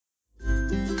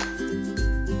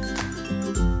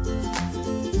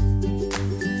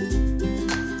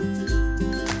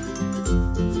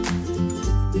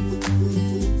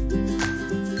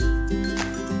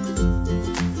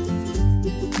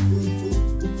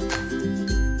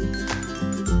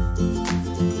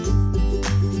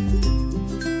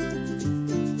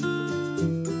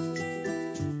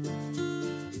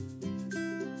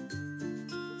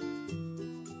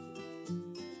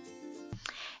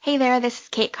there, this is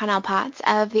Kate Connell Potts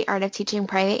of The Art of Teaching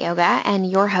Private Yoga and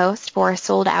your host for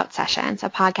Sold Out Sessions, a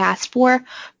podcast for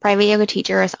private yoga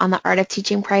teachers on the art of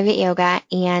teaching private yoga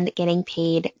and getting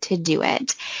paid to do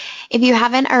it. If you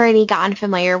haven't already gotten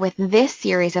familiar with this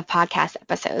series of podcast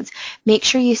episodes, make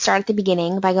sure you start at the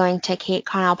beginning by going to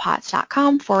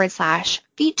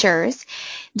kateconnellpotts.com/features,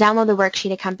 download the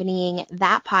worksheet accompanying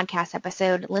that podcast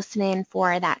episode, listen in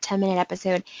for that 10-minute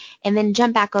episode, and then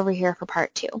jump back over here for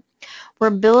part 2. We're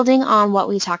building on what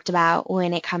we talked about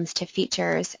when it comes to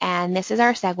features, and this is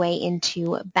our segue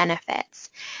into benefits.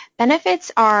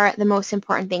 Benefits are the most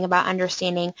important thing about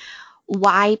understanding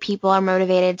why people are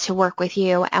motivated to work with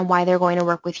you and why they're going to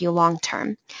work with you long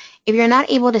term. If you're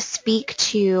not able to speak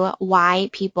to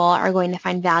why people are going to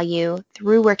find value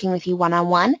through working with you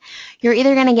one-on-one, you're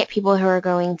either going to get people who are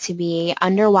going to be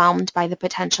underwhelmed by the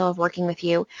potential of working with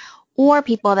you, or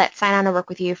people that sign on to work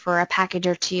with you for a package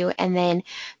or two and then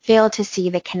fail to see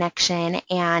the connection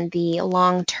and the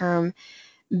long-term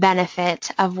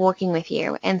benefit of working with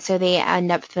you. And so they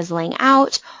end up fizzling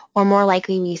out, or more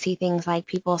likely we see things like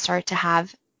people start to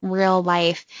have real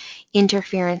life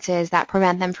interferences that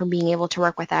prevent them from being able to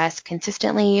work with us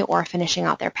consistently or finishing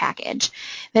out their package.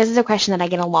 This is a question that I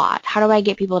get a lot. How do I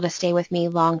get people to stay with me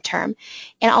long term?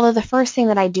 And although the first thing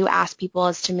that I do ask people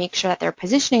is to make sure that they're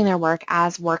positioning their work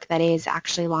as work that is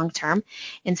actually long term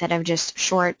instead of just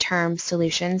short term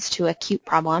solutions to acute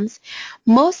problems,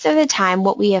 most of the time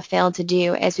what we have failed to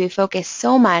do is we focus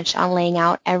so much on laying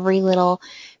out every little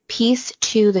piece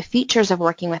to the features of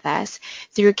working with us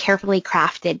through carefully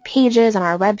crafted pages on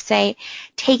our website,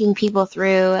 taking people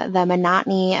through the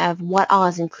monotony of what all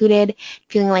is included,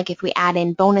 feeling like if we add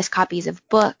in bonus copies of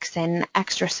books and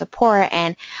extra support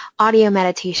and audio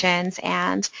meditations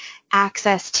and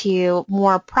access to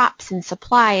more props and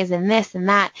supplies and this and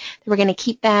that, we're going to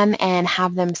keep them and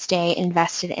have them stay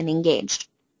invested and engaged.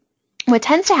 What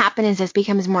tends to happen is this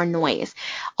becomes more noise.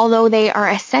 Although they are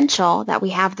essential that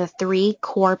we have the 3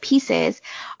 core pieces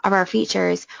of our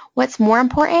features, what's more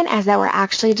important is that we're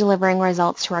actually delivering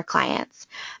results to our clients.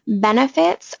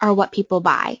 Benefits are what people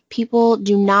buy. People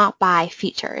do not buy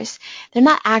features. They're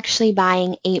not actually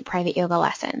buying 8 private yoga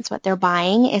lessons. What they're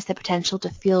buying is the potential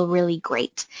to feel really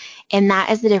great. And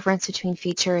that is the difference between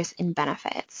features and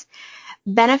benefits.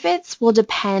 Benefits will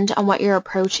depend on what your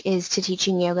approach is to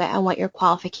teaching yoga and what your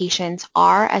qualifications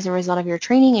are as a result of your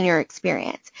training and your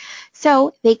experience.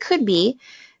 So they could be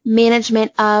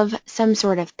management of some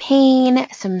sort of pain,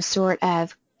 some sort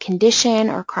of condition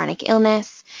or chronic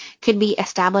illness, could be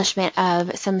establishment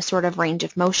of some sort of range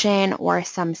of motion or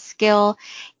some skill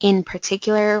in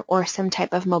particular or some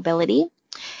type of mobility.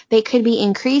 They could be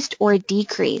increased or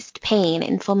decreased pain,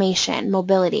 inflammation,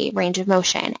 mobility, range of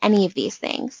motion, any of these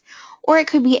things. Or it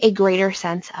could be a greater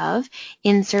sense of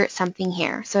insert something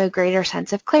here. So a greater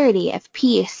sense of clarity, of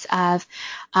peace, of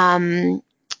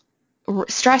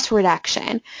stress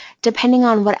reduction. Depending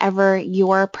on whatever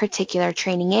your particular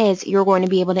training is, you're going to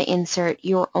be able to insert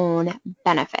your own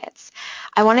benefits.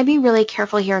 I want to be really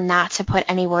careful here not to put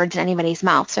any words in anybody's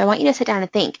mouth. So I want you to sit down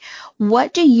and think,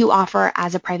 what do you offer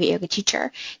as a private yoga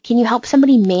teacher? Can you help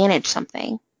somebody manage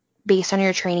something based on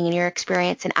your training and your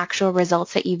experience and actual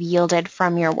results that you've yielded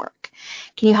from your work?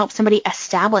 Can you help somebody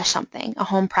establish something, a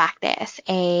home practice,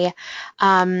 a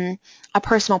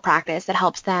personal practice that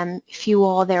helps them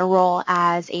fuel their role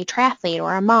as a triathlete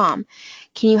or a mom?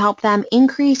 Can you help them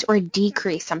increase or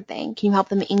decrease something? Can you help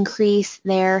them increase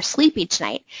their sleep each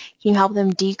night? Can you help them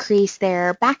decrease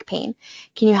their back pain?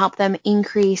 Can you help them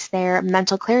increase their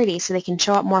mental clarity so they can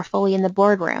show up more fully in the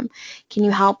boardroom? Can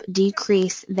you help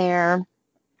decrease their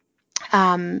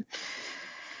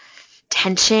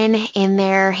tension in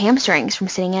their hamstrings from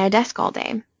sitting at a desk all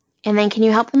day? And then can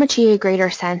you help them achieve a greater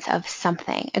sense of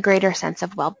something, a greater sense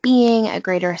of well-being, a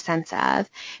greater sense of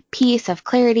peace, of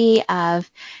clarity,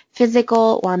 of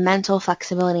physical or mental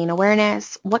flexibility and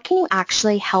awareness? What can you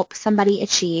actually help somebody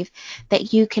achieve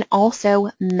that you can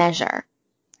also measure?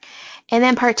 And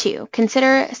then part 2,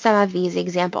 consider some of these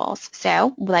examples.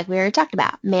 So, like we already talked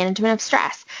about, management of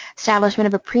stress, establishment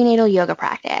of a prenatal yoga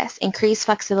practice, increased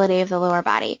flexibility of the lower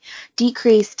body,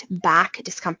 decreased back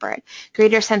discomfort,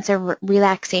 greater sense of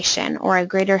relaxation, or a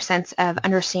greater sense of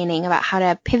understanding about how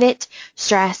to pivot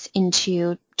stress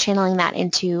into channeling that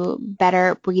into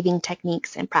better breathing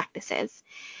techniques and practices.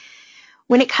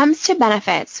 When it comes to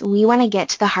benefits, we want to get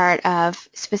to the heart of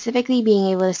specifically being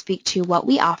able to speak to what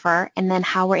we offer and then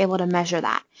how we're able to measure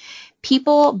that.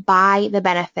 People buy the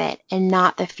benefit and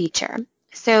not the feature.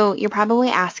 So you're probably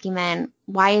asking then,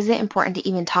 why is it important to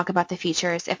even talk about the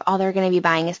features if all they're going to be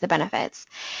buying is the benefits?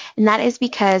 And that is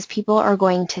because people are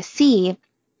going to see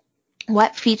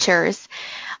what features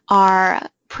are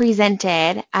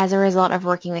presented as a result of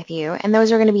working with you, and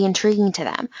those are going to be intriguing to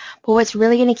them. But what's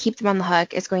really going to keep them on the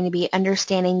hook is going to be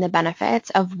understanding the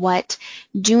benefits of what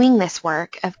doing this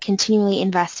work, of continually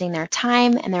investing their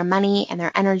time and their money and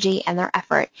their energy and their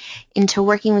effort into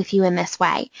working with you in this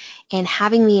way and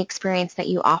having the experience that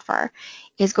you offer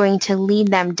is going to lead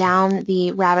them down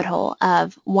the rabbit hole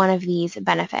of one of these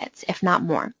benefits, if not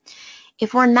more.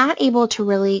 If we're not able to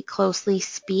really closely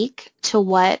speak to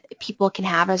what people can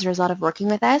have as a result of working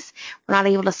with us, we're not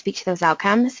able to speak to those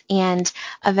outcomes and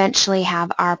eventually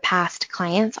have our past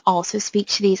clients also speak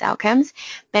to these outcomes,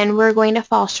 then we're going to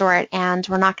fall short and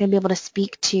we're not going to be able to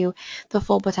speak to the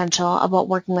full potential of what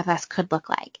working with us could look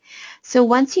like. So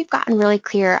once you've gotten really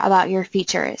clear about your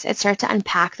features, it's start to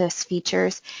unpack those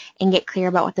features and get clear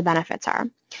about what the benefits are.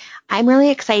 I'm really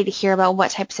excited to hear about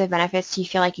what types of benefits you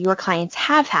feel like your clients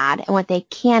have had and what they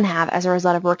can have as a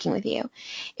result of working with you.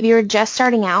 If you're just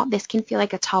starting out, this can feel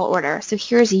like a tall order, so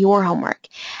here's your homework.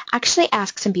 Actually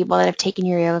ask some people that have taken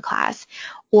your yoga class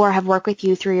or have worked with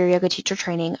you through your yoga teacher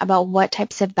training about what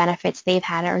types of benefits they've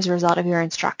had as a result of your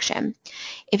instruction.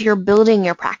 If you're building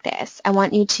your practice, I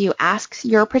want you to ask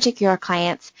your particular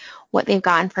clients what they've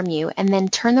gotten from you, and then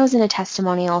turn those into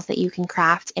testimonials that you can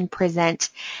craft and present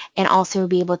and also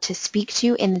be able to speak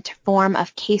to in the form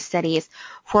of case studies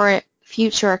for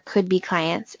future could-be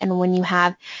clients, and when you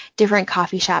have different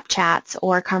coffee shop chats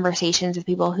or conversations with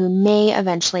people who may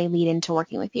eventually lead into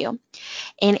working with you.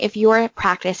 And if your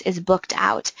practice is booked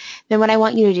out, then what I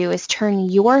want you to do is turn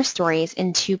your stories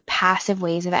into passive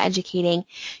ways of educating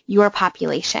your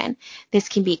population. This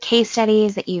can be case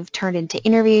studies that you've turned into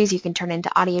interviews, you can turn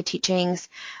into audio teachings,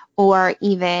 or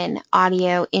even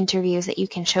audio interviews that you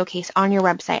can showcase on your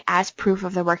website as proof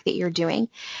of the work that you're doing.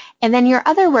 And then your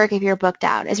other work, if you're booked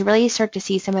out, is really start to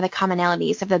see some of the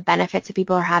commonalities of the benefits that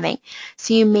people are having.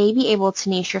 So you may be able to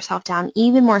niche yourself down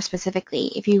even more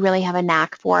specifically if you really have a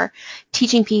knack for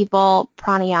teaching people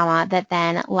pranayama that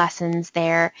then lessens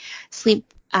their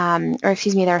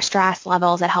their stress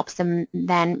levels, that helps them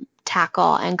then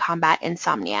tackle and combat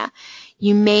insomnia.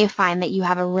 You may find that you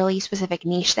have a really specific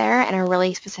niche there and a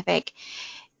really specific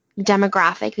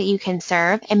demographic that you can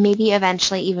serve, and maybe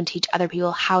eventually even teach other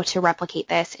people how to replicate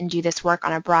this and do this work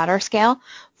on a broader scale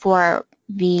for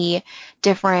the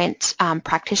different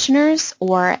practitioners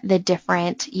or the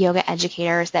different yoga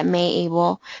educators that may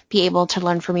be able to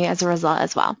learn from you as a result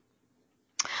as well.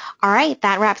 All right,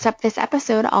 that wraps up this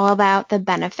episode all about the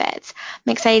benefits.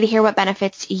 I'm excited to hear what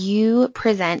benefits you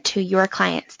present to your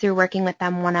clients through working with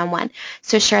them one-on-one.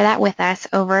 So share that with us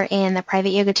over in the Private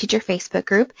Yoga Teacher Facebook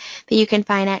group that you can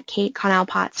find at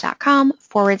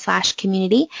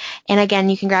kateconnellpotts.com/community. And again,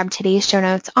 you can grab today's show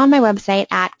notes on my website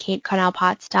at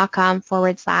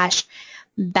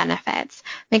kateconnellpotts.com/benefits.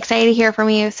 I'm excited to hear from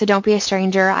you, so don't be a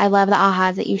stranger. I love the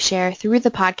ahas that you share through the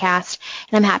podcast,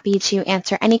 and I'm happy to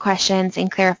answer any questions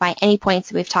and clarify any points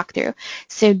that we've talked through.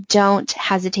 So don't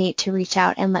hesitate to reach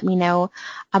out and let me know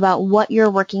about what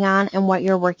you're working on and what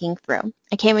you're working through.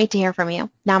 I can't wait to hear from you.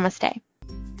 Namaste.